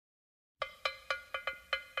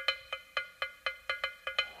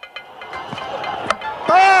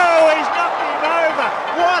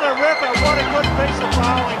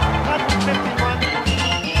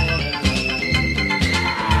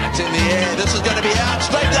is going to be out,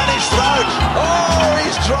 straight down his throat. Oh,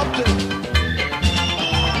 he's dropped it.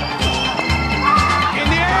 In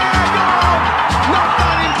the air, goal! Not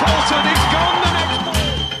that important, it's gone the next ball.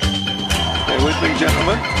 Bear with me,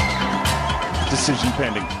 gentlemen. Decision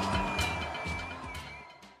pending.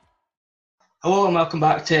 Hello and welcome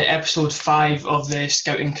back to episode 5 of the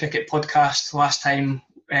Scouting Cricket Podcast. Last time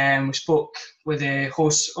we spoke with the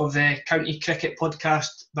hosts of the County Cricket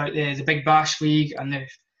Podcast about the Big Bash League and the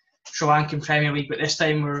Sri Lankan Premier League, but this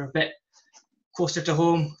time we're a bit closer to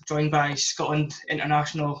home, joined by Scotland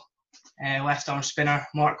international left-arm spinner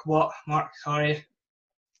Mark Watt. Mark, how are you?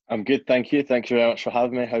 I'm good, thank you. Thank you very much for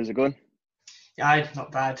having me. How's it going? Yeah,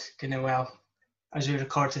 not bad. Kind of well. As we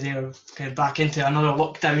record today, we're kind of back into another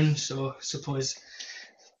lockdown, so I suppose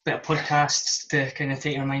a bit of podcasts to kind of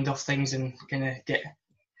take your mind off things and kind of get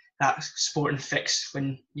that sporting fix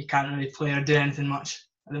when you can't really play or do anything much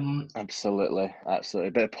at the moment. Absolutely.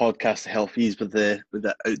 A bit of podcast to help ease with the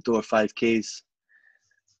outdoor 5Ks.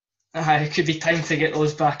 It could be time to get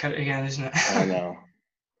those back out again, isn't it? I know.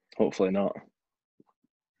 Hopefully not.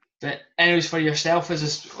 But anyways, for yourself,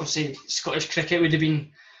 as obviously Scottish cricket would have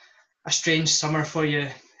been a strange summer for you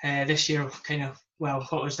this year.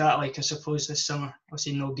 What was that like, I suppose, this summer?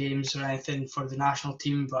 Obviously no games or anything for the national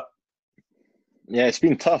team, but... Yeah, it's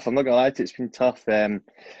been tough. I'm not going to lie to you, it's been tough.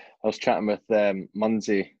 I was chatting with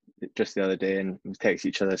Munsey just the other day and we texted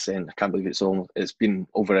each other saying, I can't believe it's been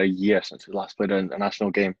over a year since we last played a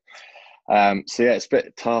national game. So yeah, it's a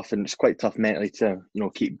bit tough, and it's quite tough mentally to,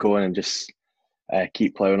 keep going and just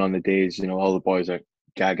keep ploughing on the days. All the boys are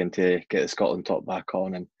gagging to get the Scotland top back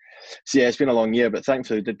on, and so yeah, it's been a long year, but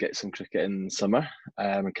thankfully we did get some cricket in the summer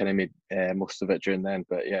and kind of made most of it during then.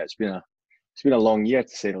 But yeah, it's been a long year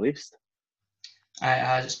to say the least.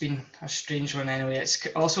 It's been a strange one anyway. It's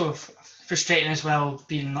also frustrating as well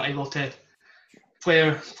being not able to play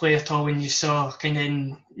at all. When you saw kind of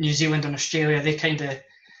in New Zealand and Australia, they kind of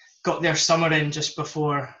got their summer in just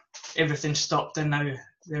before everything stopped, and now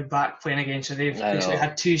they're back playing again. So they've basically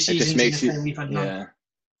had 2 seasons in the time we've had none. Yeah.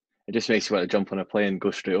 It just makes you want to jump on a plane and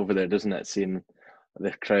go straight over there, doesn't it? Seeing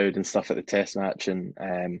the crowd and stuff at the test match and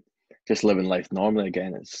just living life normally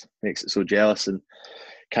again. It makes it so jealous, and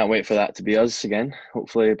can't wait for that to be us again,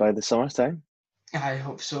 hopefully by the summertime. I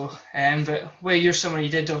hope so. But your summer, you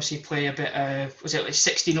did obviously play a bit of, was it like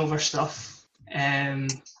 16 over stuff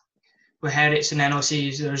with Herets and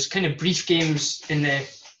NLCs. There's kind of brief games in the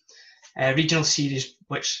regional series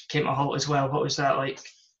which came to a halt as well. What was that like?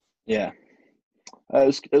 Yeah.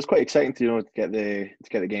 It was quite exciting to get the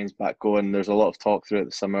games back going. There's a lot of talk throughout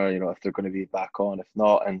the summer, if they're going to be back on, if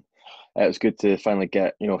not, and it was good to finally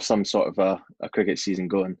get some sort of a cricket season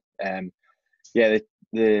going. Yeah,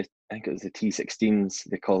 the I think it was the T16s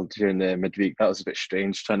they called during the midweek. That was a bit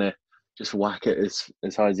strange, trying to just whack it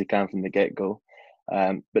as hard as you can from the get go.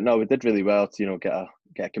 But no, we did really well to get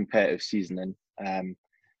a competitive season in, and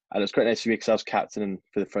it was quite nice for me because I was captaining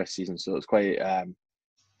for the first season, so it was quite a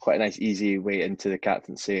nice easy way into the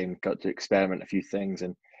captaincy and got to experiment a few things.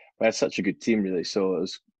 And we had such a good team really, so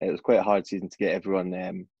it was quite a hard season to get everyone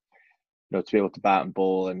to be able to bat and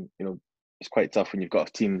bowl, and it's quite tough when you've got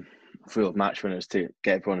a team full of match winners to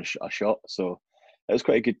get everyone a shot. So it was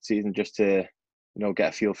quite a good season just to get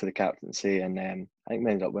a feel for the captaincy, and I think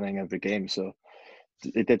we ended up winning every game, so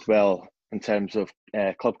they did well in terms of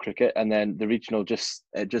club cricket. And then the regional just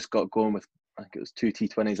got going with, I think it was 2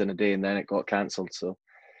 T20s in a day, and then it got cancelled. So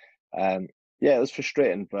yeah, it was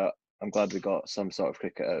frustrating, but I'm glad we got some sort of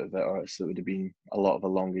cricket out of it, or else it would have been a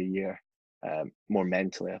longer year, more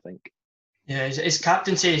mentally, I think. Yeah, is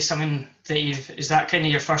captaincy something that is that kind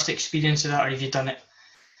of your first experience of that, or have you done it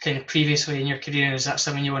kind of previously in your career, and is that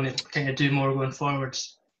something you want to kind of do more going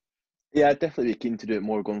forwards? Yeah, I'd definitely be keen to do it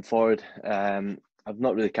more going forward. I've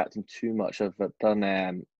not really captained too much. I've done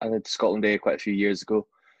I did Scotland A quite a few years ago.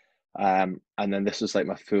 And then this was like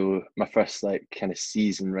my first like kind of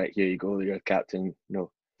season. Right, here you go, you're a captain,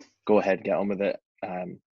 go ahead, get on with it.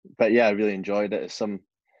 But yeah, I really enjoyed it. It's some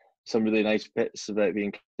really nice bits about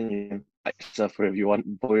being captain. Back yourself wherever you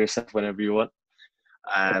want, blow yourself whenever you want.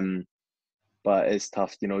 But it's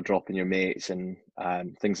tough, dropping your mates and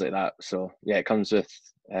things like that. So yeah, it comes with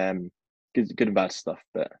good and bad stuff,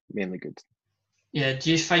 but mainly good. Yeah,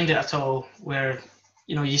 do you find it at all where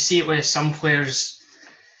you see it with some players,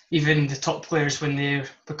 even the top players, when they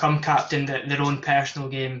become captain, that their own personal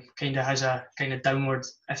game kind of has a kind of downward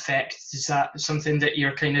effect? Is that something that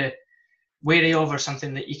you're kind of wary of, or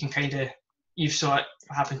something that you can kind of, you've saw it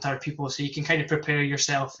happen to other people, so you can kind of prepare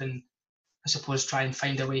yourself and I suppose try and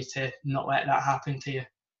find a way to not let that happen to you?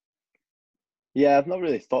 Yeah, I've not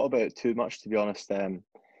really thought about it too much, to be honest.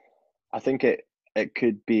 I think it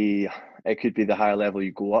could be it could be the higher level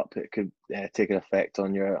you go up, it could take an effect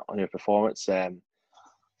on your performance.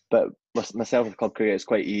 But myself with club cricket, it's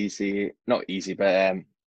quite easy, not easy, but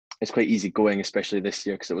it's quite easy going, especially this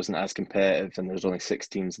year because it wasn't as competitive and there's only 6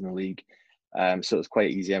 teams in the league. So it's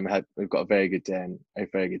quite easy, and we've got a very good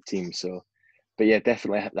team. So, but yeah,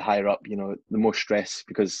 definitely the higher up, the more stress,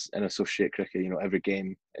 because in associate cricket, every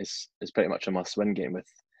game is pretty much a must-win game with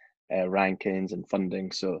rankings and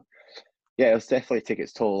funding. So yeah, it'll definitely take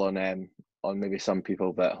its toll on maybe some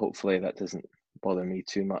people, but hopefully that doesn't bother me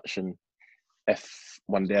too much. And if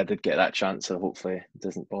one day I did get that chance, so hopefully it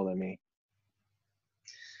doesn't bother me.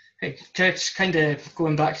 Hey, just kind of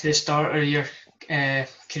going back to the start of your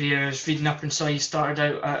career, I was reading up and saw you started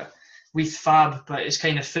out at Weath Fab, but it's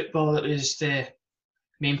kind of football that was the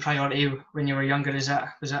main priority when you were younger. Was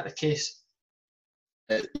that the case?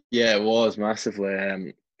 Yeah, it was massively.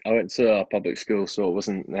 I went to a public school, so it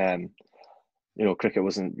wasn't, cricket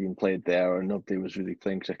wasn't being played there, or nobody was really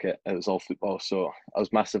playing cricket. It was all football. So I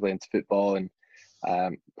was massively into football and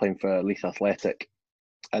playing for Leith Athletic.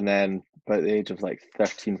 And then about the age of like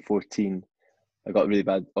 13, 14, I got really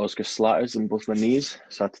bad Oscar slatters in both my knees.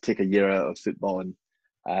 So I had to take a year out of football and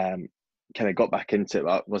kind of got back into it,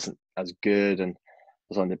 but I wasn't as good and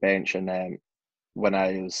was on the bench. And when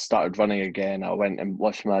I started running again, I went and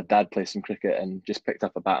watched my dad play some cricket and just picked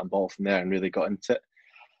up a bat and ball from there and really got into it.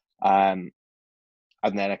 And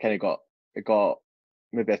then I kind of got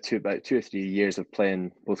maybe about 2 or 3 years of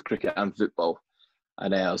playing both cricket and football,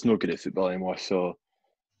 and I was no good at football anymore. So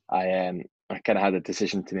I kind of had a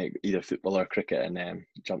decision to make, either football or cricket, and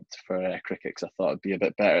jumped for cricket because I thought I'd be a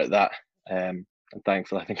bit better at that. And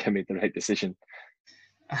thankfully, I think I made the right decision.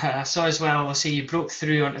 I saw as well, obviously you broke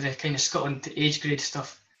through onto the kind of Scotland age grade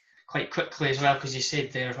stuff quite quickly as well, because you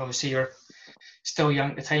said there, obviously you're still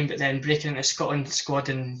young at the time, but then breaking into Scotland squad,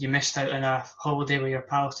 and you missed out on a holiday with your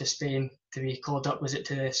pals to Spain to be called up, was it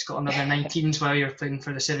to the Scotland under-19s while you were playing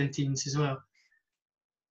for the 17s as well?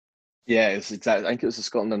 Yeah, it's exactly. I think it was the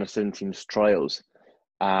Scotland under-17s trials,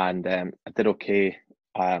 and I did okay,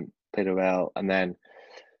 played well, and then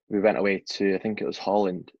we went away to, I think it was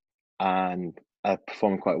Holland, and I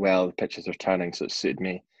performed quite well. The pitches were turning, so it suited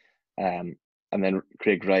me. And then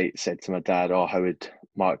Craig Wright said to my dad, "Oh, how would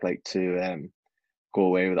Mark like to go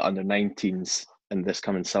away with the under-19s in this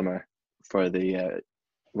coming summer for the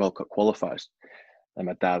World Cup qualifiers?" And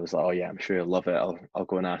my dad was like, "Oh yeah, I'm sure he'll love it. I'll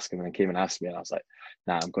go and ask him." And he came and asked me, and I was like,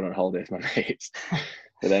 "Nah, I'm going on holiday with my mates."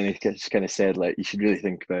 But then he just kind of said, like, "You should really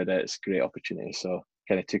think about it. It's a great opportunity." So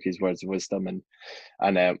kind of took his words of wisdom and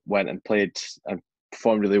went and played and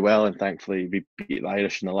performed really well, and thankfully we beat the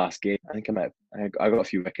Irish in the last game. I think I got a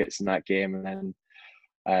few wickets in that game, and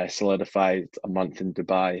then solidified a month in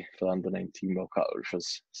Dubai for the under-19 World Cup, which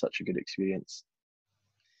was such a good experience.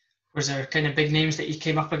 Was there kind of big names that you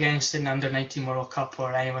came up against in the under-19 World Cup,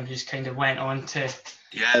 or anyone who's kind of went on to?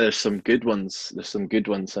 Yeah, there's some good ones.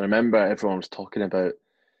 I remember everyone was talking about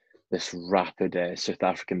this rapid South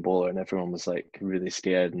African bowler, and everyone was like really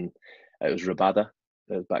scared, and it was Rabada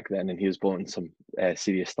back then, and he was bowling some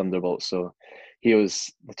serious thunderbolts. So he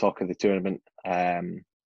was the talk of the tournament.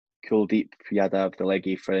 Kuldeep Yadav, the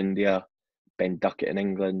leggy for India, Ben Duckett in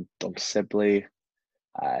England, Dom Sibley,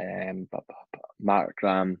 Mark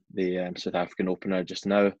Graham, the South African opener just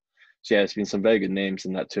now. So yeah, it's been some very good names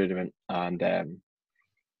in that tournament, and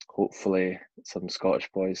hopefully some Scottish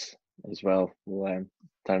boys as well will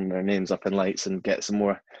turn their names up in lights and get some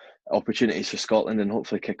more opportunities for Scotland and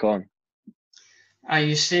hopefully kick on.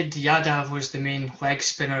 You said Yadav was the main leg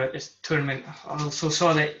spinner at this tournament. I also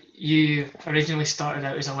saw that you originally started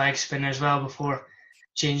out as a leg spinner as well before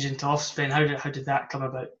changing to off spin. How did that come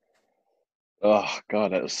about? Oh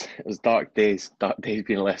God, it was dark days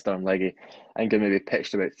being a left arm leggy. I think I maybe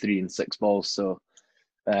pitched about 3 and 6 balls. So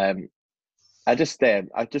I just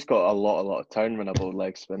got a lot of turn when I bowled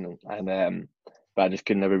leg spin, and but I just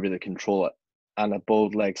could never really control it. And I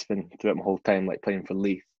bowled leg spin throughout my whole time, like playing for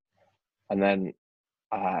Leith. And then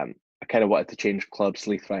I kind of wanted to change clubs.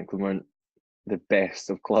 Leith Franklin weren't the best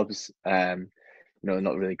of clubs.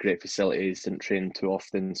 Not really great facilities, didn't train too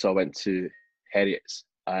often. So I went to Heriots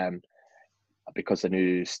because I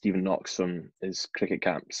knew Stephen Knox from his cricket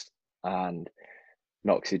camps. And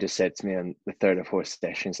Knoxy just said to me in the 3rd or 4th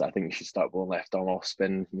sessions that I think you should start bowling left arm off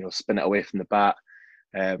spin, spin it away from the bat.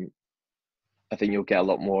 I think you'll get a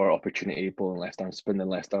lot more opportunity bowling left arm spin than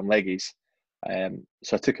left arm leggies.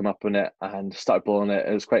 So I took him up on it and started bowling it.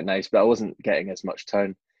 It was quite nice, but I wasn't getting as much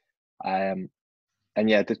turn. And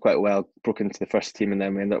yeah, I did quite well, broke into the first team, and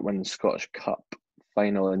then we ended up winning the Scottish Cup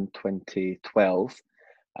final in 2012.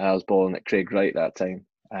 And I was bowling at Craig Wright that time.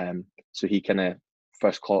 So he kind of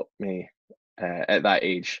first caught me at that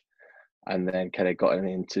age. and then kind of got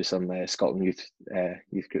into some Scotland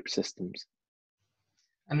youth group systems.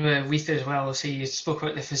 And with Leith as well, so you spoke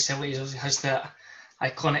about the facilities, it has that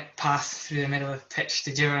iconic path through the middle of the pitch.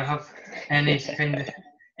 Did you ever have any kind of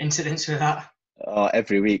incidents with that? Oh,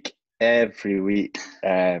 every week.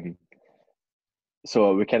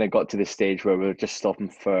 So we kind of got to the stage where we were just stopping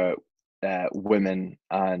for women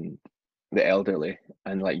and the elderly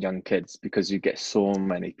and like young kids, because you get so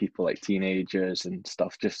many people like teenagers and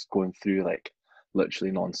stuff just going through like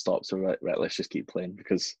literally non-stop. So right, let's just keep playing,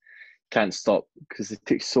 because can't stop, because it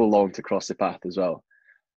takes so long to cross the path as well.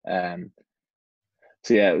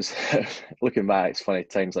 So yeah, it was looking back, it's funny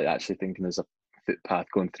times like actually thinking there's a footpath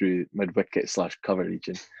going through mid-wicket / cover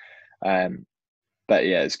region. But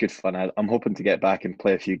yeah, it's good fun. I'm hoping to get back and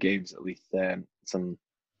play a few games at least,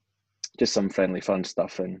 some friendly fun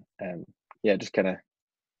stuff, and yeah, just kind of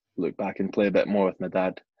look back and play a bit more with my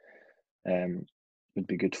dad. Would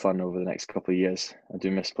be good fun over the next couple of years. I do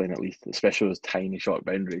miss playing at Leith, especially those tiny short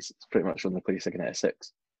boundaries. It's pretty much the only place I can hit a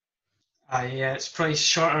six. Yeah, it's probably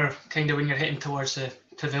shorter kind of when you're hitting towards the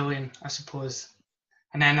pavilion, I suppose.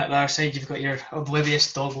 And then at the other side, you've got your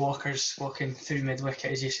oblivious dog walkers walking through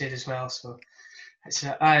mid-wicket, as you said as well. So it's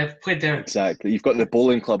I played there. Exactly. You've got the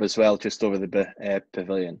bowling club as well, just over the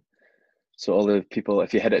pavilion. So all the people,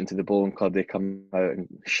 if you hit it into the bowling club, they come out and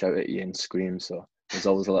shout at you and scream. So there's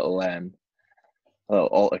always a little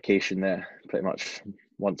altercation there, pretty much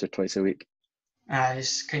once or twice a week.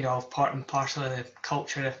 It's kind of all part and parcel of the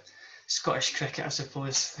culture of Scottish cricket, I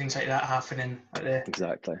suppose. Things like that happening at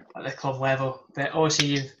the club level. But obviously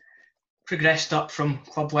you've progressed up from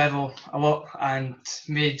club level a lot and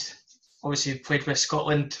obviously played with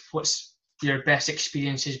Scotland. What's your best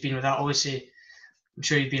experiences been with that? Obviously, I'm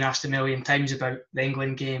sure you've been asked a million times about the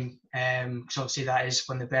England game, because obviously that is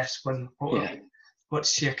one of the best.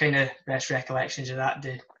 What's your kind of best recollections of that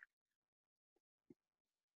day?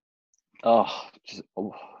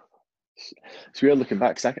 It's weird looking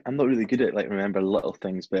back, because I'm not really good at like remember little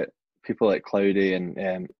things, but people like Cloudy and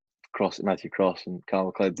Matthew Cross and Cal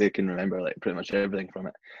McLeod, they can remember like pretty much everything from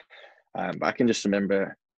it. But I can just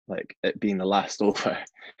remember like it being the last over,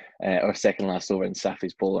 or second last over in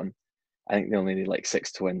Safi's bowling. I think they only needed like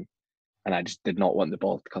 6 to win, and I just did not want the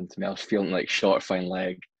ball to come to me. I was feeling like short, fine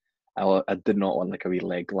leg. I did not want like a wee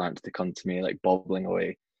leg glance to come to me, like bobbling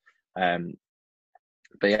away.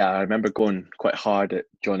 But yeah, I remember going quite hard at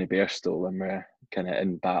Johnny Bairstow when we're kind of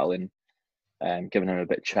in battling, giving him a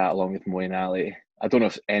bit of chat along with Moeen Ali. I don't know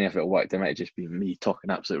if any of it worked. It might just be me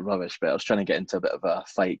talking absolute rubbish, but I was trying to get into a bit of a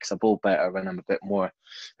fight, because I bowl better when I'm a bit more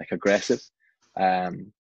like aggressive.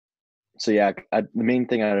 So yeah, the main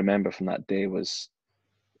thing I remember from that day was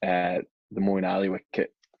the Moeen Ali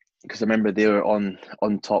wicket, because I remember they were on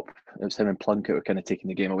top. It was him and Plunkett were kind of taking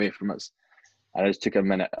the game away from us. And I just took a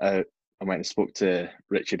minute out. I went and spoke to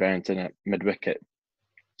Richie Barrington at mid-wicket.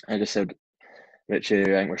 I just said, Richie, I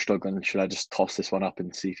think we're struggling. Should I just toss this one up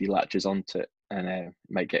and see if he latches onto it and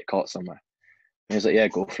might get caught somewhere? And he was like, yeah,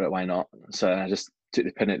 go for it. Why not? So I just took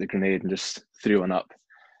the pin at the grenade and just threw one up.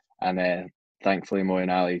 And thankfully,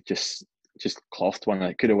 Moeen Ali just clothed one.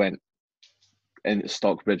 I could have went in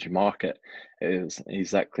Stockbridge Market.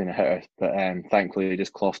 He's that clean a hitter. But thankfully, he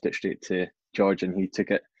just clothed it straight to George, and he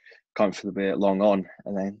took it comfortably long on,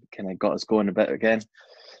 and then kind of got us going a bit again.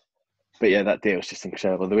 But yeah, that day was just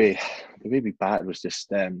incredible. The way we batted was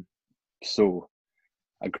just so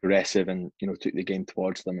aggressive, and took the game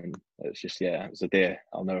towards them, and it was just it was a day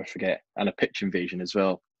I'll never forget. And a pitch invasion as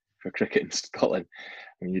well for cricket in Scotland.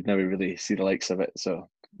 I mean, you'd never really see the likes of it. So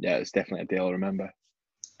yeah, it's definitely a day I'll remember.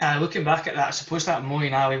 Looking back at that, I suppose that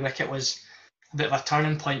Moeen Ali wicket was a bit of a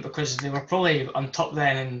turning point, because they were probably on top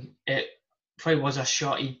then, and it probably was a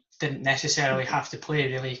shot he didn't necessarily have to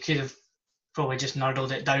play, really. He could have probably just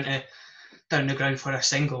nurdled it down the ground for a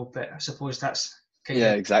single, but I suppose that's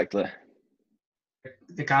exactly.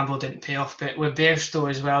 The gamble didn't pay off. But with Bairstow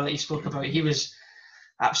as well, that you spoke about, he was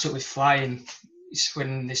absolutely flying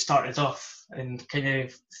when they started off, and kind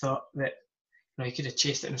of thought that he could have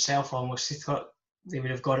chased it himself almost. He thought they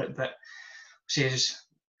would have got it, but it was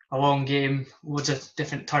a long game, loads of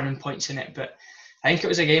different turning points in it. But I think it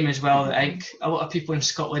was a game as well that I think a lot of people in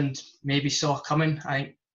Scotland maybe saw coming. I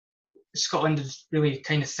think Scotland had really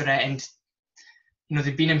kind of threatened.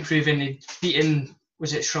 They'd been improving. They'd beaten,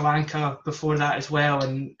 was it Sri Lanka before that as well,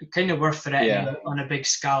 and kind of were threatening on a big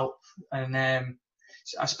scalp. And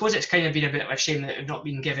I suppose it's kind of been a bit of a shame that they've not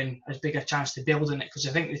been given as big a chance to build on it, because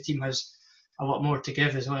I think the team has a lot more to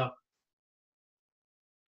give as well.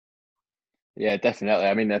 Yeah, definitely.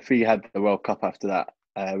 I mean, if we had the World Cup after that,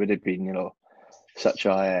 it would have been, such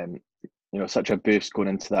a boost going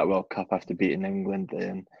into that World Cup after beating England.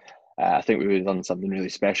 I think we would have done something really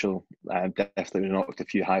special. Definitely knocked a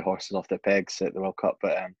few high horses off their pegs at the World Cup,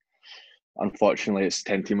 but unfortunately it's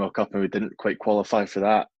 10-team World Cup and we didn't quite qualify for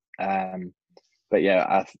that. But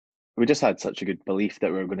yeah, we just had such a good belief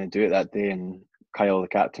that we were going to do it that day, and Kyle, the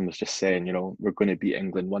captain, was just saying, we're going to beat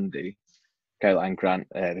England one day. Kyle and Grant,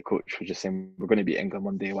 the coach, was just saying, we're going to beat England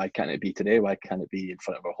one day. Why can't it be today? Why can't it be in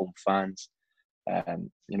front of our home fans?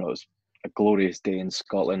 It's a glorious day in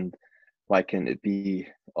Scotland. Why can't it be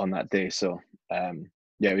on that day? So,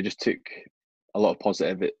 we just took a lot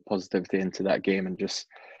of positivity into that game and just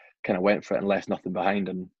kind of went for it and left nothing behind,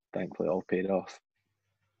 and thankfully it all paid off.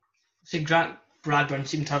 So Grant Bradburn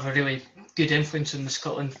seemed to have a really good influence on the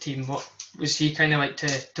Scotland team. What was he kind of like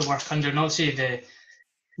to work under? And obviously the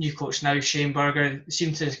new coach now, Shane Burger,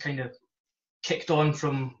 seemed to kind of kicked on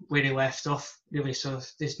from where he left off, really. So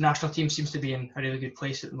this national team seems to be in a really good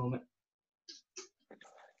place at the moment.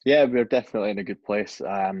 Yeah, we're definitely in a good place. We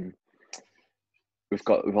had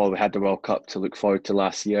the World Cup to look forward to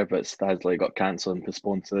last year, but sadly got cancelled and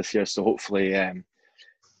postponed to this year. So hopefully, in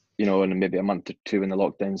maybe a month or two when the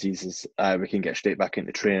lockdowns eases, we can get straight back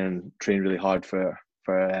into training, train really hard for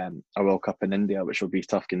a World Cup in India, which will be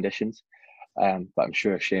tough conditions. But I'm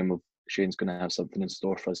sure Shane's going to have something in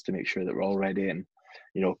store for us to make sure that we're all ready and,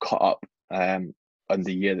 caught up on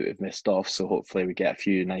the year that we've missed off. So hopefully we get a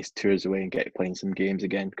few nice tours away and get playing some games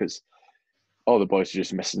again, because all the boys are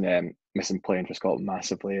just missing playing for Scotland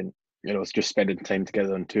massively, and it's just spending time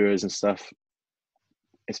together on tours and stuff.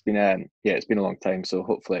 It's been a long time, so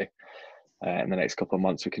hopefully in the next couple of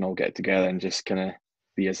months we can all get together and just kind of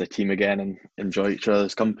be as a team again and enjoy each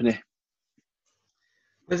other's company.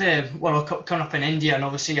 With the World Cup coming up in India and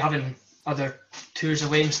obviously having other tours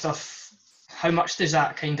away and stuff, how much does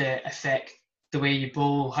that kind of affect the way you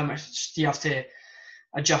bowl? How much do you have to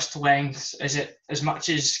adjust lengths? Is it as much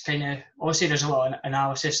as kind of, obviously there's a lot of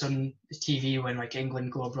analysis on the TV when like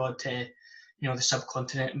England go abroad to the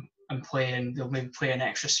subcontinent and play, and they'll maybe play an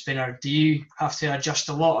extra spinner. Do you have to adjust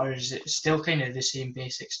a lot, or is it still kind of the same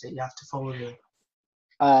basics that you have to follow really?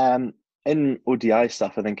 In ODI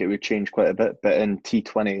stuff, I think it would change quite a bit, but in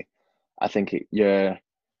T20, I think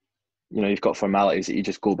you've got formalities that you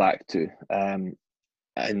just go back to, and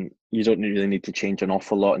you don't really need to change an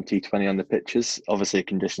awful lot in T20 on the pitches. Obviously,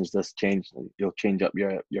 conditions does change; you'll change up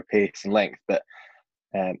your pace and length, but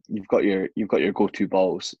you've got your go-to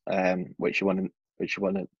balls, which you want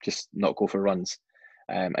to just not go for runs,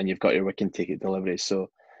 and you've got your wicket taking deliveries.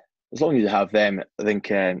 So as long as you have them, I think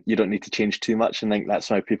you don't need to change too much. And I think that's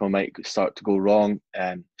why people might start to go wrong,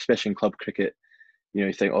 especially in club cricket.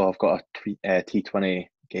 You think, I've got a T20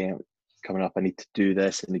 game coming up, I need to do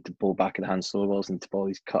this, I need to bowl back in the hand slow balls, I need to bowl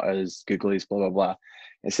these cutters, googlies, blah, blah, blah.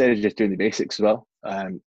 Instead of just doing the basics as well,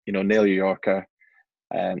 nail your Yorker,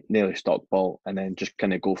 nail your stock ball, and then just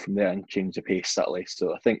kind of go from there and change the pace subtly.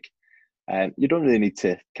 So I think you don't really need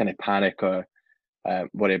to kind of panic or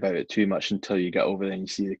worry about it too much until you get over there and you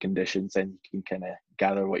see the conditions, then you can kind of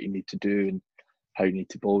gather what you need to do and how you need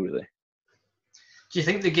to bowl, really. Do you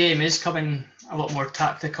think the game is coming a lot more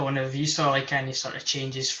tactical, and have you saw like any sort of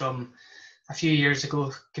changes from a few years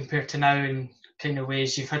ago compared to now in kind of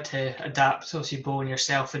ways you've had to adapt, obviously bowling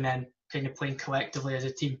yourself and then kind of playing collectively as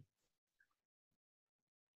a team?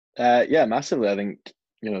 Yeah, massively. I think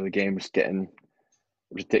the game's getting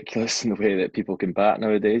ridiculous in the way that people can bat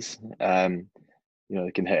nowadays.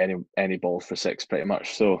 They can hit any ball for six pretty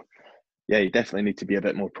much. So yeah, you definitely need to be a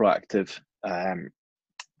bit more proactive,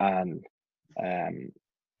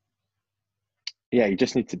 you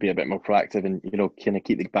just need to be a bit more proactive and kind of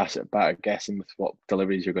keep the batter guessing with what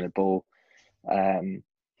deliveries you're going to bowl. I'm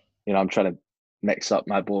trying to mix up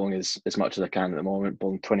my bowling as much as I can at the moment,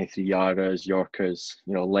 bowling 23 yarders, Yorkers,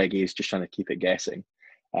 leggies, just trying to keep it guessing.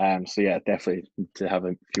 So yeah, definitely need to have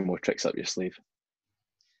a few more tricks up your sleeve.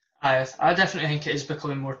 I definitely think it is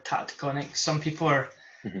becoming more tactical. I think some people are,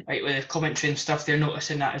 like with the commentary and stuff, they're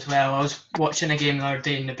noticing that as well. I was watching a game the other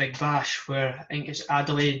day in the Big Bash where I think it's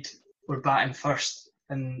Adelaide were batting first,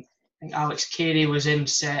 and I think Alex Carey was in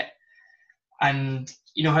set, and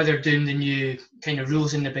how they're doing the new kind of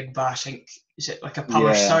rules in the Big Bash. I think, is it like a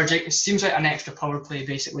power surge? It seems like an extra power play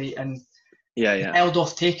basically, and he held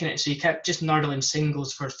off taking it, so he kept just nurdling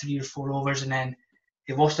singles for 3 or 4 overs, and then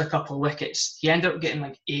he lost a couple of wickets. He ended up getting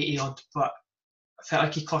like 80 odd, but I felt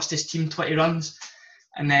like he cost his team 20 runs,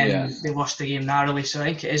 and then they lost the game narrowly. So I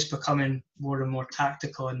think it is becoming more and more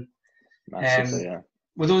tactical. And massively,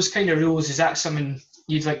 with those kind of rules, is that something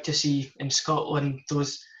you'd like to see in Scotland?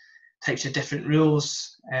 Those types of different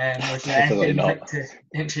rules, or is there anything you'd like to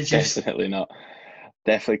introduce? Definitely not.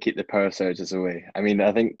 Definitely keep the power surges away. I mean,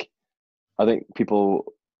 I think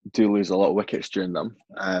people do lose a lot of wickets during them.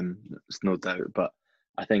 There's no doubt, but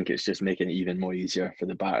I think it's just making it even more easier for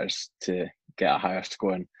the batters to get a higher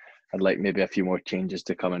score, and I'd like maybe a few more changes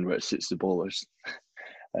to come in where it suits the bowlers.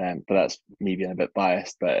 But that's me being a bit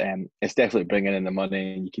biased. But it's definitely bringing in the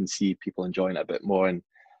money, and you can see people enjoying it a bit more. And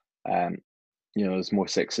there's more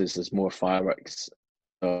sixes, there's more fireworks.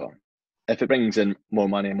 So if it brings in more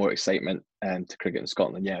money and more excitement to cricket in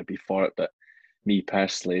Scotland, yeah, I'd be for it. But me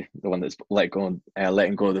personally, the one that's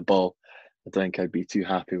letting go of the ball, I don't think I'd be too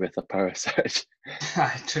happy with a power surge.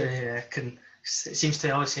 True, yeah. It seems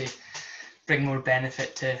to obviously bring more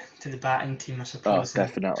benefit to the batting team, I suppose. Oh,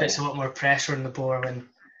 definitely. Puts a lot more pressure on the bowler,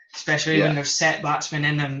 especially when there's set batsmen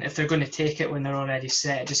in, and if they're going to take it when they're already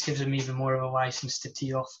set, it just gives them even more of a license to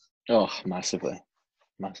tee off. Oh, massively.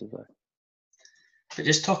 Massively. But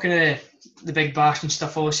just talking to the Big Bash and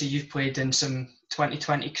stuff, obviously you've played in some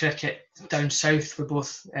 2020 cricket down south with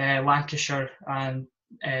both Lancashire and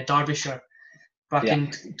Derbyshire. Back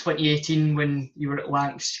in 2018 when you were at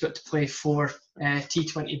Lancs, you got to play 4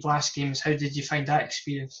 T20 Blast games. How did you find that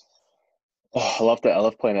experience? Oh, I loved it. I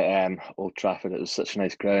loved playing at Old Trafford. It was such a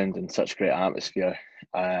nice ground and such a great atmosphere.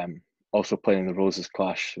 Also playing in the Roses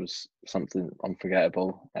Clash was something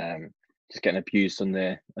unforgettable. Just getting abused on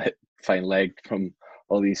the fine leg from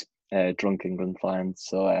all these drunk England fans.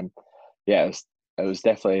 So it was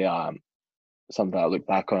definitely something that I look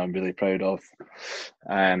back on. I'm really proud of.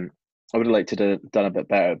 I would have liked to have done a bit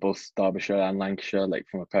better at both Derbyshire and Lancashire, like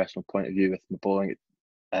from a personal point of view with my bowling.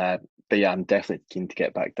 But yeah, I'm definitely keen to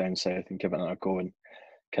get back down south and give it another go and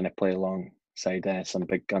kind of play alongside some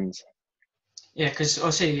big guns. Yeah, because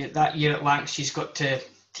obviously that year at Lancs, you got to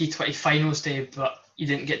T20 finals day, but you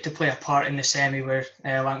didn't get to play a part in the semi where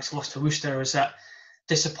Lancs lost to Worcester. Was that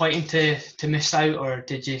disappointing to miss out, or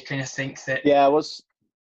did you kind of think that? Yeah, I was.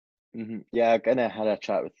 Mm-hmm. Yeah, I kind of had a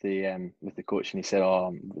chat with the coach, and he said, "Oh,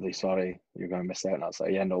 I'm really sorry, you're going to miss out." And I was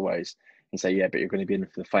like, "Yeah, no worries." He said, "Yeah, but you're going to be in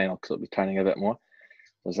for the final because it'll be turning a bit more."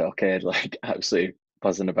 I was like, "Okay," like absolutely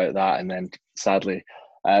buzzing about that. And then sadly,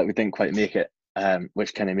 we didn't quite make it,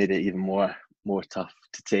 which kind of made it even more tough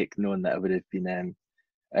to take, knowing that I would have been in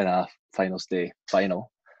a finals day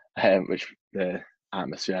final, which the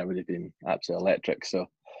atmosphere would have been absolutely electric. So,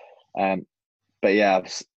 but yeah,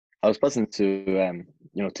 I was buzzing to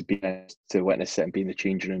to be to witness it and be in the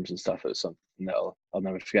change rooms and stuff. It was something that I'll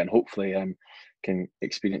never forget, and hopefully can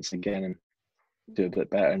experience again and do a bit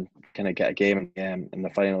better and kind of get a game in the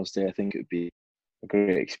finals day. I think it would be a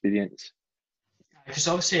great experience. Because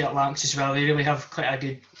obviously at Lancs as well, they really have quite a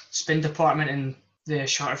good spin department in the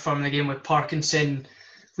shorter form of the game with Parkinson,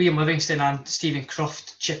 Liam Livingston and Stephen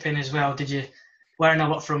Croft chip in as well. Did you learn a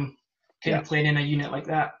lot from kind of playing in a unit like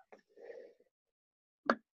that?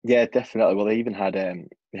 Yeah, definitely. Well, they even had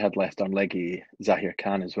we had left arm leggy Zahir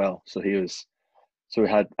Khan as well. So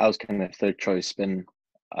I was kind of third choice spin.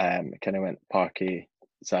 Kind of went Parky,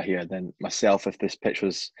 Zahir, then myself. If this pitch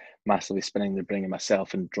was massively spinning, they're bringing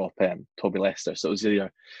myself and drop Toby Lester. So it was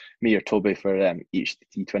either me or Toby for each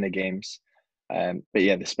T20 games. But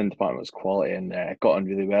yeah, the spin department was quality, and got on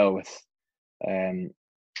really well with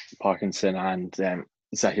Parkinson and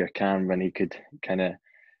Zahir Khan when he could kind of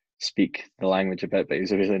speak the language a bit, but he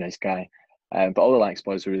was a really nice guy. But all the Lancs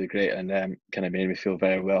boys were really great, and kind of made me feel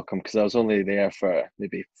very welcome because I was only there for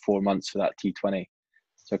maybe 4 months for that T20.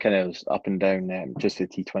 So kind of was up and down just the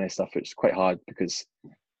T20 stuff, which is quite hard because,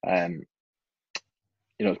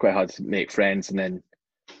 it's quite hard to make friends and then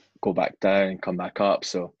go back down and come back up.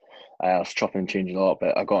 So I was chopping and changing a lot,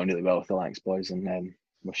 but I got on really well with the Lancs boys and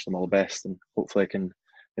wish them all the best. And hopefully I can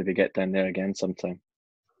maybe get down there again sometime.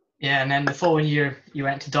 Yeah, and then the following year you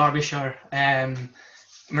went to Derbyshire. Am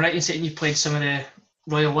I right in saying you played some of the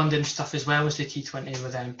Royal London stuff as well as the T20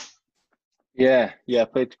 with them? Yeah, I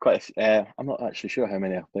played quite I'm not actually sure how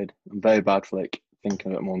many I played. I'm very bad for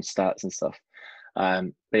thinking about my own stats and stuff.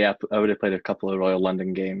 But yeah, I would have played a couple of Royal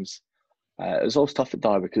London games. It was always tough at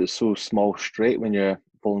Derby because it's so small straight when you're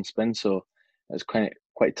bowling spin, so it was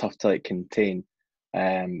quite tough to contain,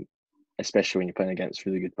 especially when you're playing against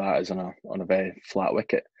really good batters on a very flat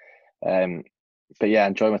wicket. But yeah, I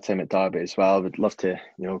enjoy my time at Derby as well. I would love to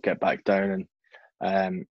get back down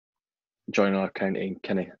and join our county and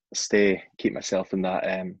kind of keep myself in that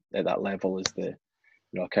at that level as the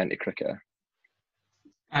county cricketer.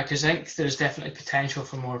 Because I think there's definitely potential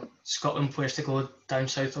for more Scotland players to go down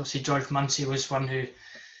south. Obviously, George Munsey was one who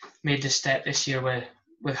made the step this year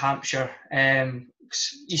with Hampshire.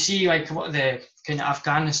 You see, a lot of the kind of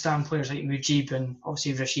Afghanistan players like Mujib and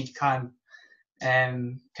obviously Rashid Khan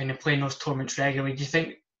kind of playing those tournaments regularly. Do you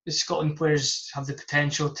think the Scotland players have the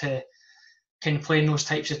potential to kind of playing those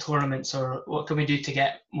types of tournaments, or what can we do to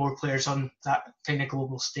get more players on that kind of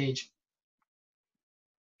global stage?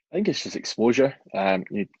 I think it's just exposure. You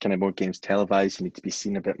need kind of more games televised. You need to be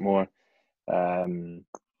seen a bit more, and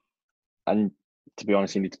to be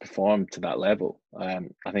honest, you need to perform to that level.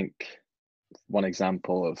 I think one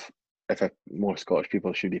example of if more Scottish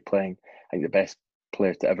people should be playing, I think the best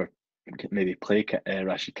player to ever maybe play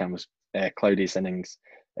Rashid Khan was Cloudy's innings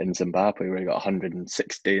in Zimbabwe, where he got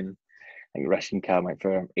 116. I think Rashid Khan went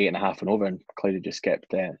for 8.5 and over, and Cloudy just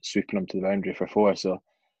kept sweeping him to the boundary for 4. So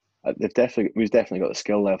we've definitely got the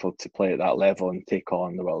skill level to play at that level and take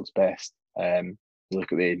on the world's best. Look at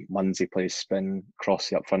the way Munsey plays spin,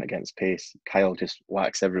 Crossy up front against pace. Kyle just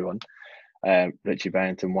whacks everyone. Richie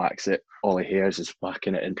Barrington whacks it. Ollie Hayes is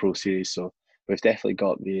whacking it in Pro Series. So we've definitely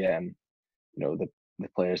got the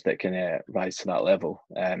players that can rise to that level.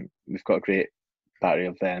 We've got a great battery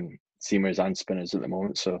of seamers and spinners at the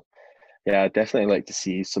moment. So yeah, I'd definitely like to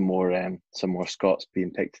see some more Scots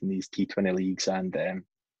being picked in these T20 leagues and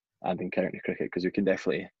in county cricket, because we can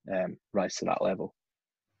definitely rise to that level.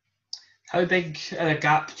 How big a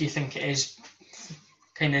gap do you think it is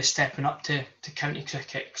kind of stepping up to county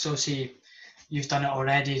cricket? So see, you've done it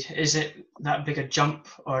already. Is it that big a jump,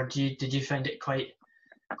 or did you find it quite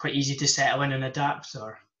easy to settle in and adapt?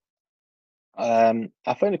 Or I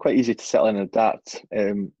found it quite easy to settle in and adapt.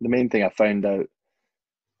 The main thing I found out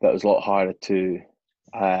that was a lot harder to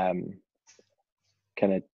kind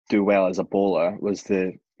of do well as a bowler was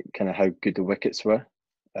the kind of how good the wickets were,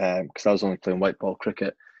 because I was only playing white ball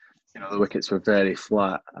cricket. The wickets were very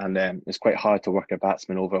flat, and it's quite hard to work a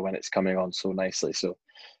batsman over when it's coming on so nicely. So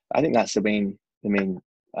I think that's the main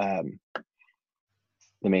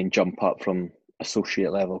jump up from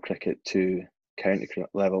associate level cricket to county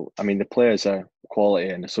level. I mean, the players are quality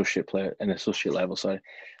in associate level,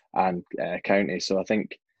 and county. So I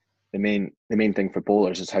think the main thing for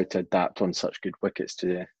bowlers is how to adapt on such good wickets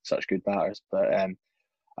to such good batters. But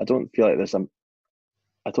I don't feel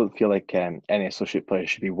like any associate player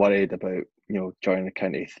should be worried about joining the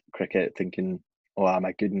county cricket thinking, oh, am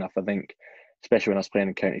I good enough? I think, especially when I was playing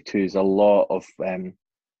in county twos, a lot of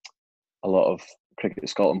Cricket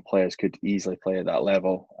Scotland players could easily play at that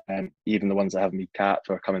level. Even the ones that haven't been capped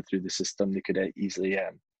or coming through the system, they could easily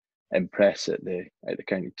impress at the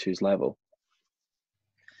county twos level.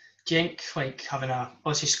 do you think, like, having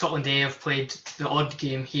obviously Scotland A have played the odd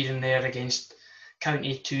game here and there against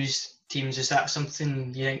county twos teams, is that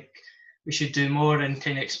something you think we should do more and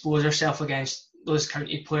kind of expose ourselves against those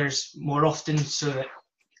county players more often, so that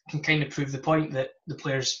can kind of prove the point that the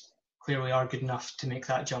players clearly are good enough to make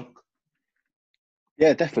that jump?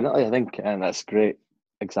 Yeah, definitely. I think that's great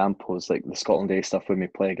examples, like the Scotland A stuff when we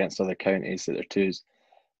play against other counties that are twos.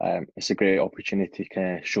 It's a great opportunity to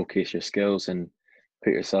kind of showcase your skills and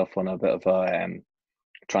put yourself on a bit of a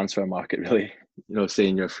transfer market, really.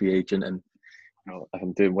 Saying you're a free agent, and if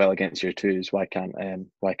I'm doing well against your twos, why can't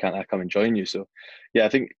I come and join you? So yeah, I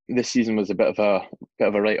think this season was a bit of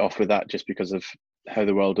a write off with that, just because of how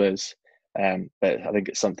the world is. But I think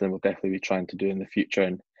it's something we'll definitely be trying to do in the future,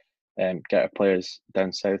 and get our players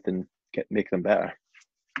down south and make them better.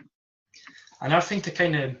 Another thing to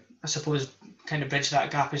kind of, I suppose, kind of bridge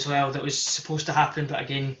that gap as well, that was supposed to happen but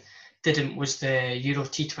again didn't, was the Euro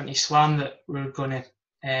T20 Slam that we're going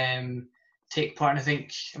to take part in. I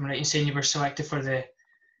think I'm right in saying you were selected for the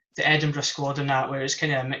Edinburgh squad in that, where it's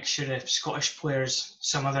kind of a mixture of Scottish players,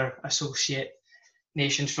 some other associate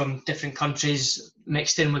nations from different countries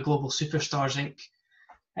mixed in with global superstars. I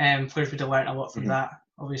think players would have learnt a lot from that,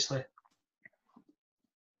 obviously.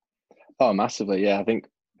 Oh, massively, yeah. I think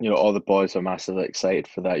all the boys are massively excited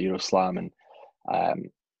for that Euro Slam, and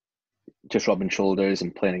just rubbing shoulders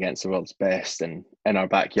and playing against the world's best and in our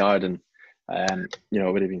backyard, and it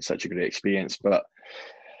would have been such a great experience. But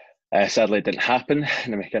sadly, it didn't happen,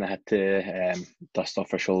 and we kind of had to dust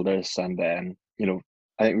off our shoulders. And I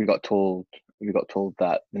think we got told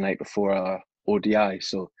that the night before our ODI,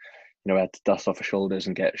 so we had to dust off our shoulders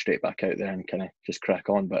and get straight back out there and kind of just crack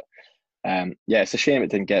on. But yeah, it's a shame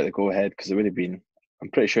it didn't get the go ahead, because it would have been, I'm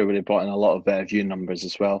pretty sure it would have brought in a lot of view numbers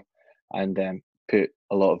as well, and put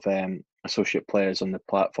a lot of associate players on the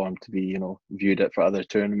platform to be viewed at for other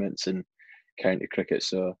tournaments and county cricket.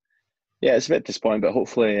 So yeah, it's a bit disappointing, but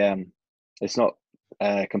hopefully it's not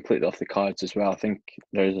completely off the cards as well. I think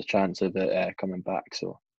there is a chance of it coming back,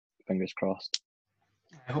 so fingers crossed.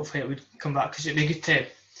 Hopefully it would come back, because it'd be good to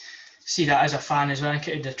see that as a fan as well. I think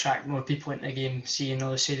it would attract more people into the game, seeing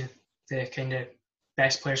obviously the kind of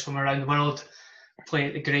best players from around the world play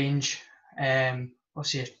at the Grange.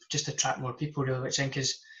 Obviously just attract more people, really, which I think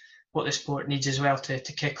is what the sport needs as well to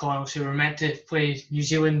kick on. So we're meant to play New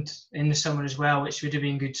Zealand in the summer as well, which would have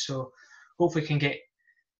been good. So hopefully we can get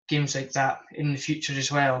games like that in the future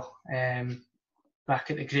as well, back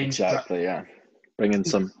at the Grange. Exactly, yeah. Bringing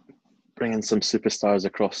some superstars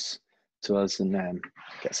across to us and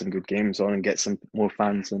get some good games on and get some more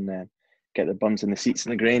fans and get the bums in the seats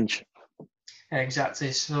in the Grange.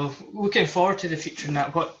 Exactly. So looking forward to the future in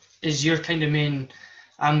that. What is your kind of main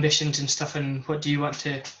ambitions and stuff, and what do you want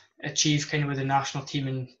to achieve kind of with the national team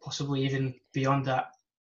and possibly even beyond that?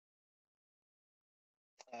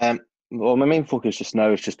 Well, my main focus just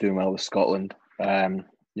now is just doing well with Scotland. You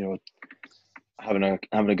know, having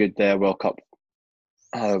a good World Cup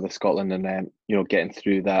with Scotland, and you know, getting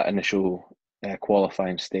through that initial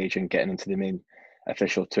qualifying stage and getting into the main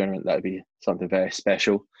official tournament. That would be something very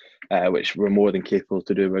special, which we're more than capable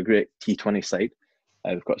to do. We're a great T20 side.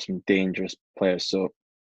 We've got some dangerous players, so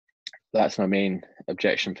that's my main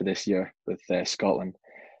objection for this year with Scotland.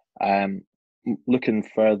 Looking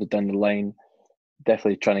further down the line,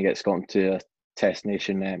 definitely trying to get Scotland to a Test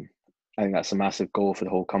nation. I think that's a massive goal for the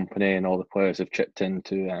whole company, and all the players have chipped in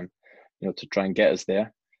to you know, to try and get us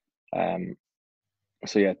there.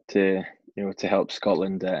 So yeah, to help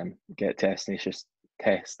Scotland get Test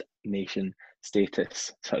nation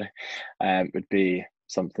status. Would be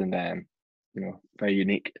something you know, very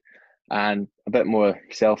unique and a bit more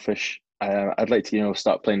selfish. I'd like to, you know,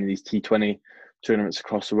 start playing these T20 tournaments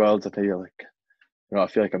across the world. I feel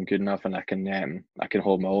like I'm good enough and I can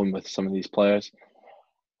hold my own with some of these players.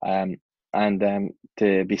 And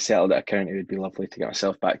to be settled at a county would be lovely, to get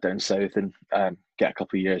myself back down south and get a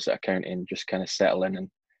couple of years at a county and just kind of settle in. And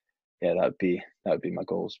yeah, that would be my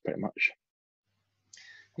goals pretty much.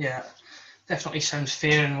 Yeah, definitely sounds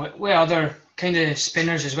fair. And with other kind of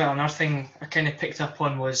spinners as well, another thing I kind of picked up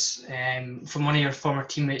on was from one of your former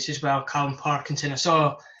teammates as well, Callum Parkinson. I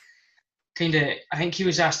saw I think he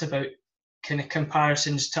was asked about kind of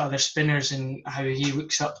comparisons to other spinners and how he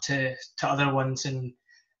looks up to other ones, and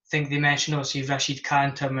I think they mentioned obviously Rashid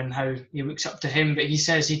Khan and how he looks up to him, but he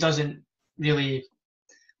says he doesn't really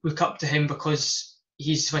look up to him because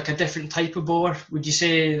he's like a different type of bowler. Would you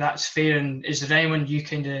say that's fair? And is there anyone you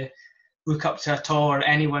kind of look up to at all, or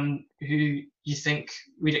anyone who you think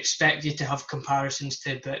we'd expect you to have comparisons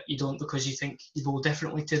to, but you don't because you think you bowl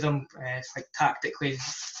differently to them, like tactically,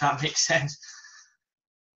 if that makes sense?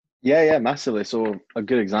 Yeah, massively. So a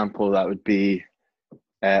good example of that would be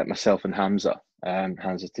myself and Hamza.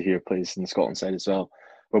 Hamza Tahir plays in the Scotland side as well.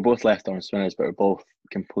 We're both left-arm spinners, but we're both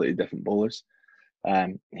completely different bowlers.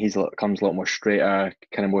 He's comes a lot more straighter,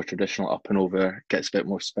 kind of more traditional up and over, gets a bit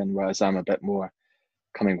more spin, whereas I'm a bit more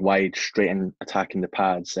coming wide, straight and attacking the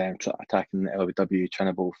pads, attacking the LBW, trying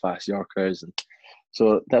to bowl fast Yorkers. And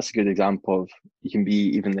so that's a good example of, you can be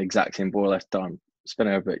even the exact same bowler, left-arm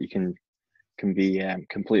spinner, but you can be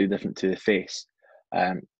completely different to the face.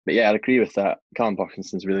 But yeah, I'd agree with that. Callum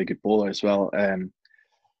Parkinson's a really good bowler as well.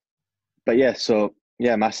 But yeah, so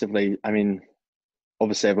yeah, massively. I mean,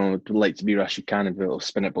 obviously everyone would like to be Rashid Khan and be able to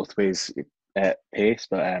spin it both ways at pace,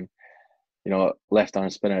 but you know, left-arm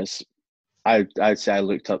spinners, I'd say I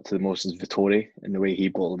looked up to the most as Vittori in the way he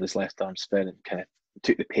bowled his left-arm spin and kind of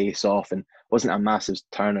took the pace off and wasn't a massive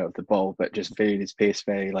turner of the ball, but just varied his pace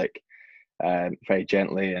very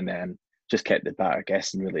gently and just kept the batter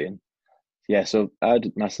guessing really. And yeah, so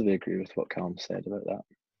I'd massively agree with what Callum said about that.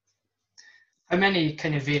 How many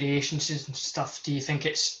kind of variations and stuff do you think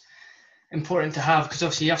it's important to have? Because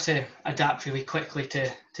obviously you have to adapt really quickly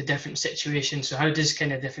to different situations. So how does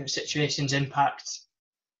kind of different situations impact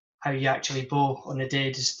how you actually bowl on the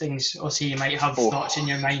day? Does things, obviously you might have thoughts in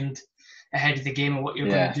your mind ahead of the game of what you're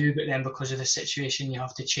going to do, but then because of the situation you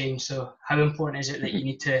have to change. So how important is it that you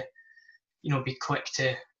need to, you know, be quick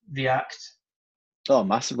to react? Oh,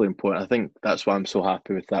 massively important. I think that's why I'm so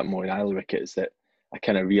happy with that Moeen Ali wicket, is that I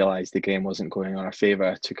kind of realised the game wasn't going on our favour.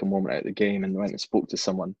 I took a moment out of the game and went and spoke to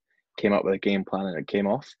someone, came up with a game plan, and it came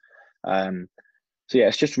off. So yeah,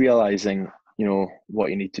 it's just realising, you know,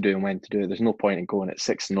 what you need to do and when to do it. There's no point in going at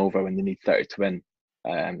 6 and over when they need 30 to win.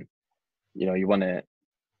 You know, you want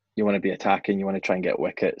to be attacking, you want to try and get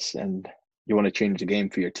wickets, and you want to change the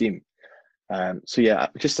game for your team. So yeah,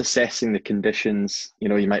 just assessing the conditions. You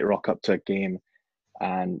know, you might rock up to a game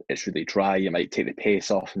and it's really dry. You might take the pace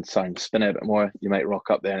off and try and spin it a bit more. You might rock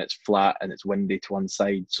up there and it's flat and it's windy to one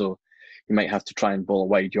side, so you might have to try and bowl a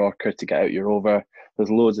wide Yorker to get out your over. There's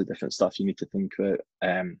loads of different stuff you need to think about.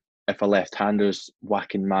 If a left-hander's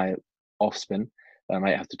whacking my off spin, I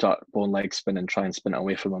might have to try bowling leg spin and try and spin it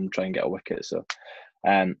away from him, try and get a wicket. So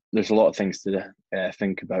there's a lot of things to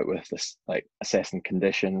think about with this, like assessing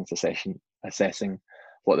conditions, assessing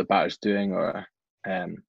what the batter's doing, or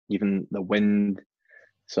even the wind.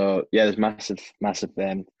 So yeah, there's massive.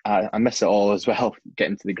 I miss it all as well.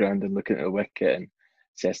 Getting to the ground and looking at the wicket and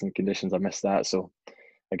assessing conditions. I miss that. So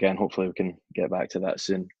again, hopefully we can get back to that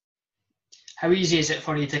soon. How easy is it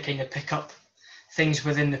for you to kind of pick up things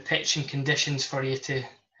within the pitch and conditions for you to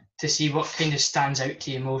see what kind of stands out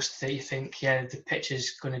to you most, that you think, yeah, the pitch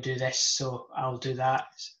is going to do this, so I'll do that?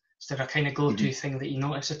 Is there a kind of go-to thing that you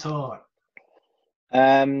notice at all?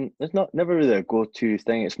 There's never really a go-to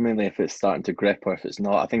thing. It's mainly if it's starting to grip or if it's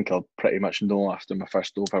not. I think I'll pretty much know after my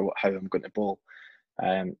first over how I'm going to bowl.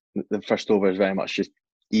 The first over is very much just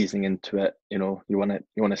easing into it. You know, you want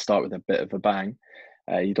to start with a bit of a bang.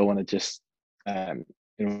 You don't want to just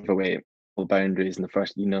give away all boundaries in the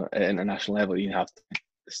first. At international level, you have to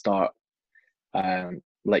start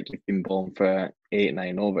like you've been bowling for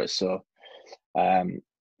 8-9 overs. So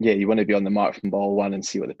you want to be on the mark from ball one and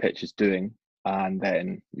see what the pitch is doing, and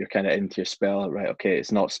then you're kind of into your spell. Right, okay,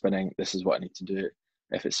 it's not spinning. This is what I need to do.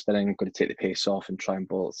 If it's spinning, I'm going to take the pace off and try and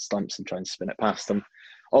bowl stumps and try and spin it past them.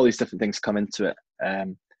 All these different things come into it.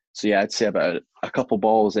 So yeah, I'd say about a couple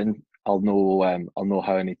balls in, I'll know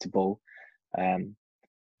how I need to bowl. But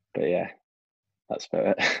yeah, that's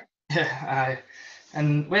about it. Yeah,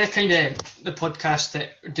 and with kind of the podcast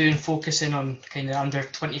that we're doing, focusing on kind of under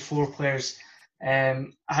 24 players,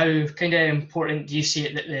 how kind of important do you see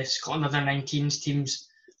it that the Scotland under 19s teams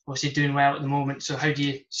obviously doing well at the moment? So how do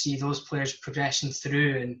you see those players progressing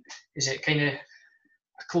through, and is it kind of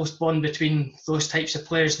a close bond between those types of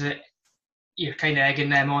players that you're kind of egging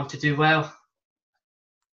them on to do well?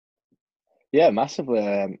 Yeah, massively.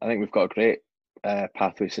 I think we've got a great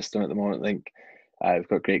pathway system at the moment. I think we've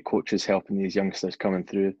got great coaches helping these youngsters coming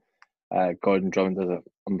through. Gordon Drummond does an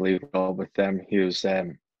unbelievable job with them.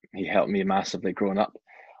 He helped me massively growing up.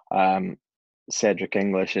 Cedric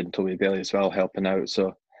English and Toby Bailey as well helping out.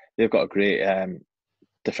 So they've got a great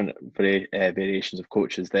different variations of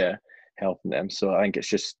coaches there helping them. So I think it's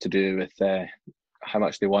just to do with how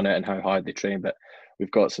much they want it and how hard they train. But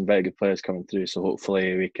we've got some very good players coming through. So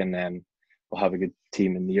hopefully we can we'll have a good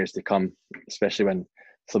team in the years to come, especially when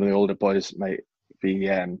some of the older boys might be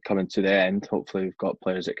coming to the end. Hopefully we've got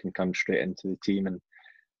players that can come straight into the team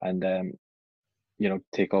and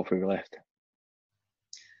take off where we left.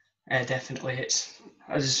 Definitely. It's,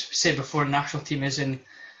 as I said before, the national team is in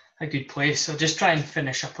a good place. So just try and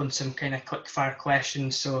finish up on some kind of quick fire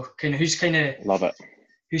questions. So Love it.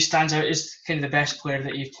 Who stands out as kind of the best player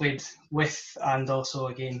that you've played with and also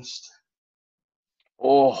against?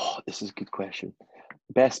 Oh, this is a good question.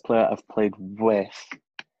 Best player I've played with.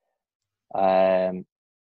 I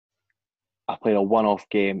played a one-off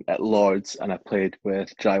game at Lords and I played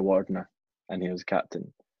with Jai Wardner and he was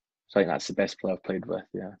captain. So I think that's the best player I've played with,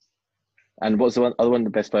 yeah. And what's the other one, the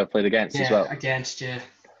best player I've played against as well? Against, yeah.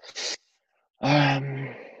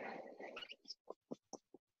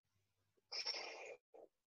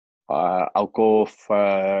 I'll go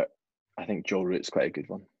for, I think Joe Root's quite a good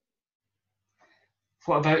one.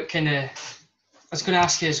 What about I was going to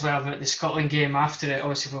ask you as well about the Scotland game after it,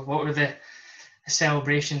 obviously, but what were the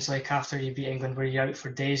celebrations like after you beat England? Were you out for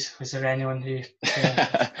days? Was there anyone who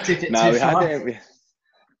took it too far?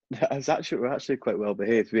 We're actually quite well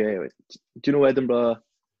behaved. Do you know Edinburgh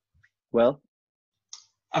well?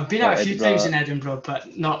 I've been out a few times in Edinburgh, but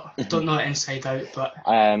don't know it inside out. But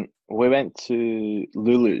we went to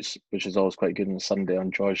Lulu's, which is always quite good on Sunday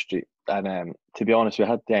on George Street. And to be honest, we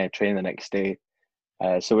had to train the next day.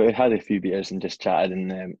 So we had a few beers and just chatted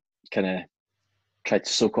and kind of tried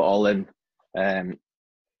to soak it all in. But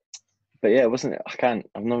yeah,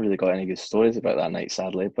 I've not really got any good stories about that night,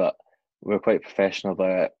 sadly, but we were quite professional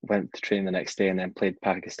about it. Went to train the next day and then played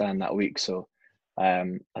Pakistan that week. So I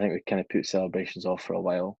think we kind of put celebrations off for a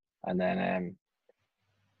while. And then,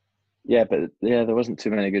 there wasn't too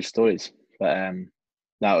many good stories. But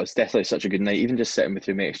no, it was definitely such a good night. Even just sitting with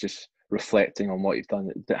your mates, just reflecting on what you've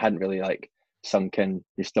done. It hadn't really sunk in.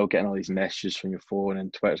 You're still getting all these messages from your phone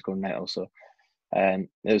and Twitter's going mental. So it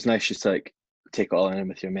was nice just to take it all in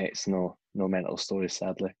with your mates. No mental stories,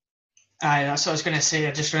 sadly. Aye, that's what I was going to say.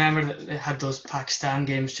 I just remember that they had those Pakistan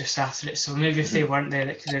games just after it. So maybe if they weren't there,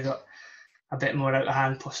 it could have got a bit more out of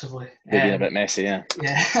hand, possibly. Maybe a bit messy, yeah.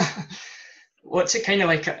 Yeah. What's it kind of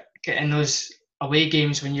like getting those away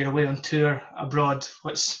games when you're away on tour abroad?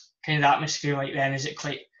 What's kind of the atmosphere like then? Is it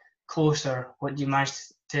quite close, or what do you manage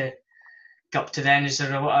to get up to then? Is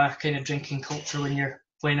there a lot of kind of drinking culture when you're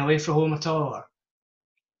playing away from home at all? Or?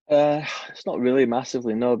 It's not really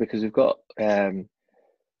massively, no, because we've got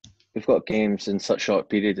games in such short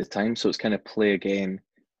period of time, so it's kind of play a game.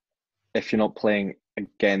 If you're not playing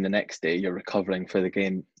again the next day, you're recovering for the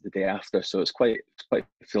game the day after. So it's quite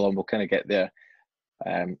full on. We'll kind of get there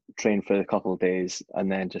train for a couple of days,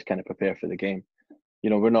 and then just kind of prepare for the game. You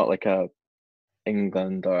know, we're not like a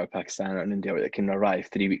England or Pakistan or India where they can arrive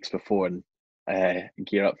 3 weeks before and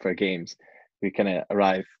gear up for games. We kind of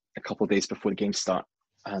arrive a couple of days before the games start,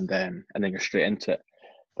 and then you're straight into it.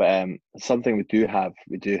 But something we do have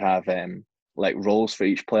like roles for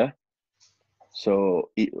each player. So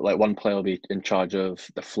like one player will be in charge of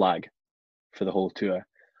the flag for the whole tour.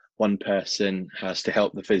 One person has to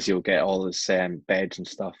help the physio get all his beds and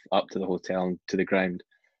stuff up to the hotel and to the ground.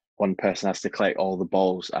 One person has to collect all the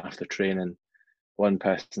balls after training. One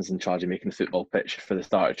person's in charge of making the football pitch for the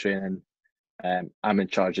start of training. I'm in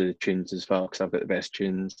charge of the tunes as well because I've got the best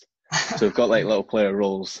tunes. So we've got like little player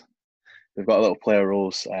roles. We've got little player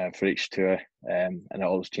roles for each tour, and it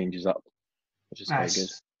always changes up, which is quite good.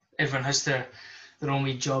 Everyone has their own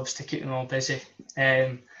wee jobs to keep them all busy.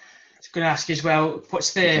 I was going to ask you as well,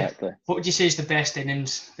 what would you say is the best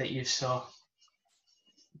innings that you've saw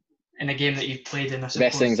in a game that you've played in? I suppose.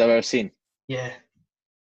 Best things I've ever seen? Yeah.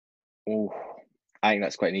 Oh, I think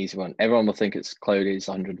that's quite an easy one. Everyone will think it's Cloudy's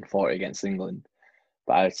 140 against England,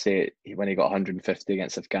 but I would say when he got 150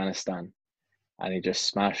 against Afghanistan, and he just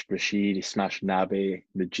smashed Rashid, he smashed Nabi,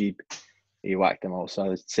 Mujib, he whacked them all. So I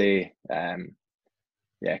would say, Callum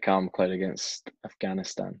McLeod against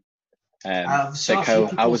Afghanistan. I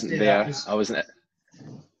wasn't there. I wasn't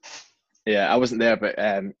there, but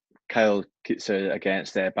Kyle Kutsu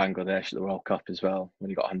against Bangladesh at the World Cup as well, when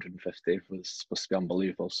he got 150, was supposed to be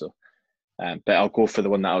unbelievable. So, but I'll go for the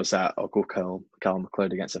one that I was at. I'll go Callum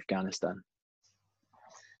McLeod against Afghanistan.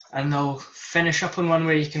 And I'll finish up on one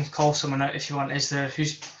where you can call someone out if you want. Who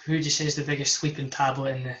do you say is the biggest sleeping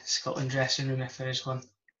tablet in the Scotland dressing room, if there is one?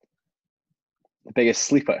 The biggest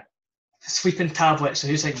sleeper? Sleeping tablet, so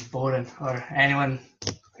who's like boring, or anyone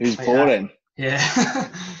who's like boring? That? Yeah.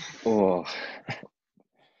 Oh.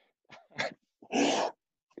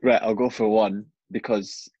 Right, I'll go for one,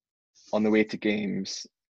 because on the way to games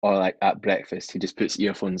or like at breakfast, he just puts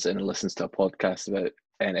earphones in and listens to a podcast about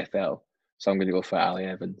NFL. So I'm going to go for Ali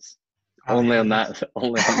Evans. Only on that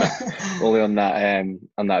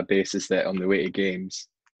basis that on the way to games,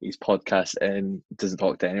 he's podcasting, doesn't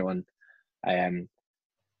talk to anyone, and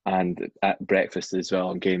at breakfast as well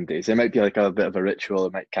on game days. It might be like a bit of a ritual.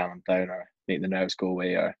 It might calm him down or make the nerves go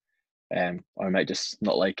away, or I might just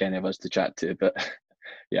not like any of us to chat to. But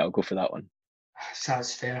yeah, I'll go for that one.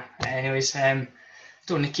 Sounds fair. Anyways, don't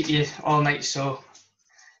want to keep you all night, so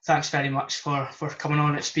thanks very much for coming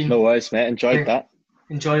on. It's been no worries, mate. Enjoyed that.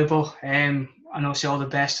 Enjoyable. And obviously all the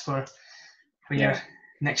best for when you're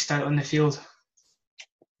next out on the field.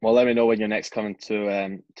 Well, let me know when you're next coming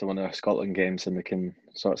to one of our Scotland games, and we can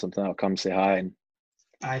sort something out. I'll come say hi.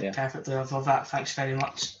 Perfectly. I love that. Thanks very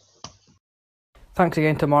much. Thanks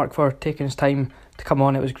again to Mark for taking his time to come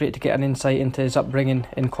on. It was great to get an insight into his upbringing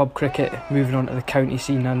in club cricket, moving on to the county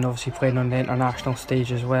scene, and obviously playing on the international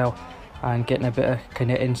stage as well, and getting a bit of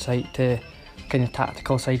kind of insight to kind of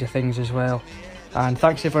tactical side of things as well. And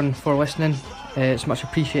thanks everyone for listening. It's much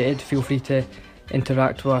appreciated. Feel free to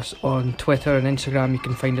interact with us on Twitter and Instagram. You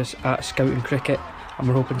can find us at Scouting Cricket, and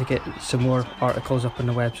we're hoping to get some more articles up on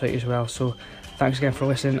the website as well. So thanks again for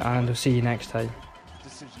listening, and I'll see you next time.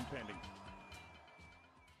 Decision